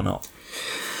stay up or not?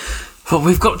 Well,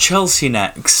 we've got Chelsea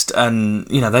next, and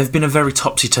they've been a very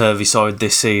topsy-turvy side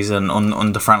this season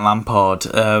under Frank Lampard.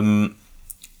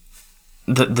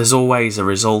 There's always a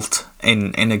result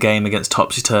in a game against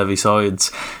topsy-turvy sides,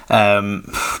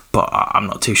 but I'm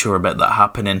not too sure about that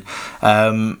happening.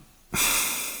 I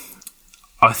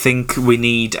think we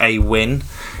need a win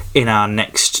in our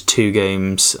next two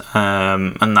games,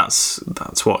 and that's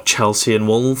what, Chelsea and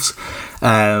Wolves.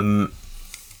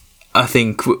 I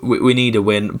think we need a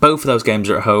win. Both of those games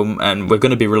are at home, and we're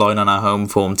going to be relying on our home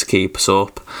form to keep us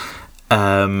up.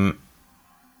 But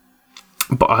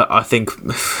I think,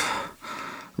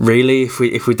 really,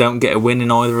 if we don't get a win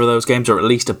in either of those games, or at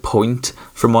least a point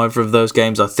from either of those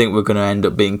games, I think we're going to end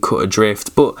up being cut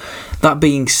adrift. But that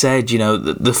being said,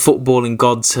 the footballing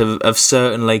gods have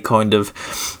certainly kind of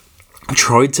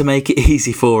tried to make it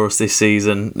easy for us this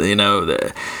season.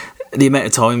 The amount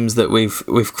of times that we've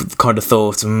kind of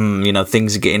thought,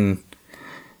 things are getting,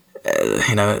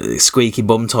 squeaky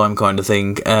bum time kind of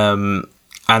thing, and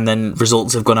then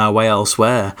results have gone our way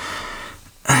elsewhere.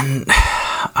 And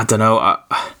I don't know.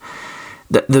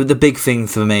 The big thing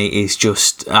for me is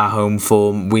just our home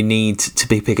form. We need to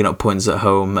be picking up points at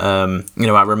home.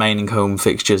 Our remaining home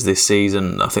fixtures this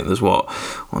season, I think there's 1,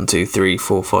 2, 3,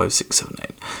 4, 5, 6, 7,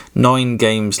 8, 9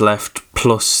 games left,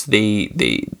 plus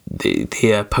the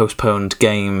postponed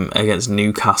game against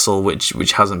Newcastle, which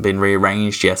hasn't been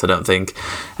rearranged yet, I don't think.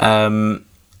 And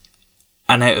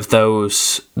out of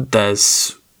those,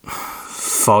 there's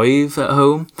 5 at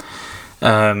home.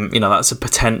 That's a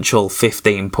potential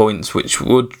 15 points, which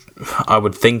I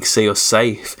would think see us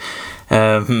safe.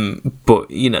 But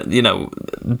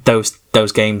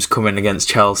those games coming against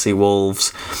Chelsea,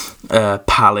 Wolves,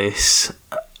 Palace,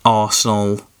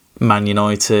 Arsenal, Man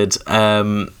United,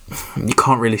 you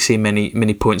can't really see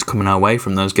many points coming our way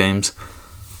from those games.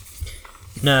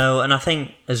 No, and I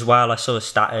think as well, I saw a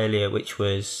stat earlier which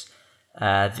was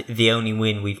the only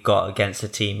win we've got against a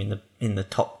team in the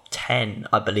top 10,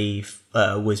 I believe,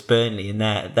 was Burnley, and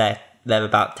they're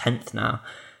about 10th now.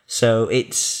 So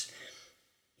it's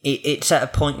at a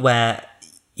point where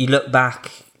you look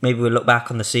back. Maybe we'll look back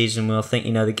on the season. We'll think,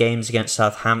 the games against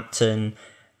Southampton,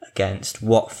 against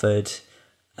Watford,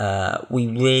 we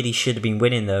really should have been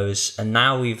winning those, and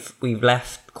now we've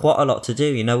left quite a lot to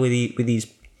do. With these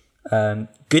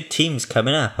good teams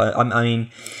coming up. I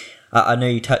mean, I know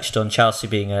you touched on Chelsea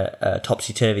being a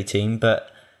topsy-turvy team, but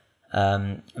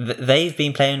they've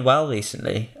been playing well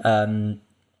recently, and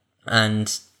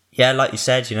yeah, like you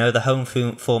said, the home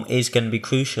form is going to be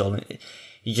crucial.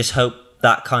 You just hope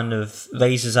that kind of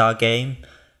raises our game,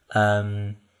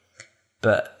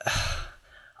 but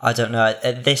I don't know.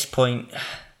 At this point,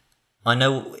 I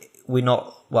know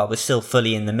we're still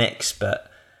fully in the mix,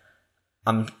 but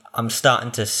I'm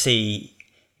starting to see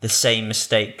the same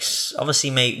mistakes.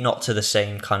 Obviously, maybe not to the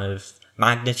same kind of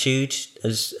magnitude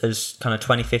as kind of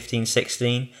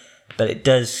 2015-16, but it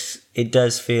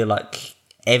does feel like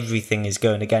everything is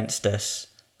going against us,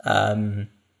 and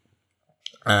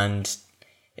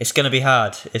it's going to be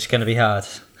hard.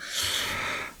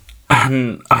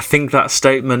 And I think that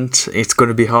statement, "it's going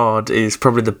to be hard," is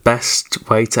probably the best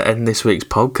way to end this week's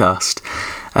podcast.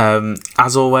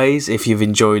 As always, if you've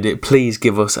enjoyed it, please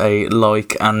give us a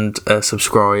like and a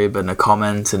subscribe and a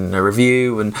comment and a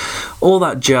review and all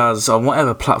that jazz on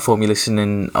whatever platform you're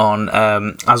listening on.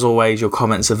 As always, your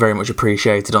comments are very much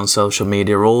appreciated on social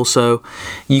media also.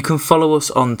 You can follow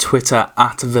us on Twitter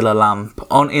 @VillaLamp,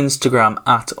 on Instagram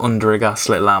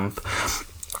 @UnderAGasLitLamp.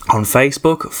 on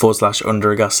Facebook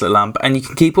 /Under a Gaslit Lamp, and you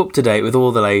can keep up to date with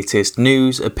all the latest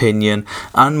news, opinion,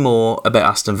 and more about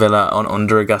Aston Villa on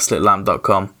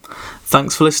underagaslitlamp.com.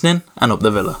 Thanks for listening, and up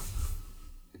the Villa.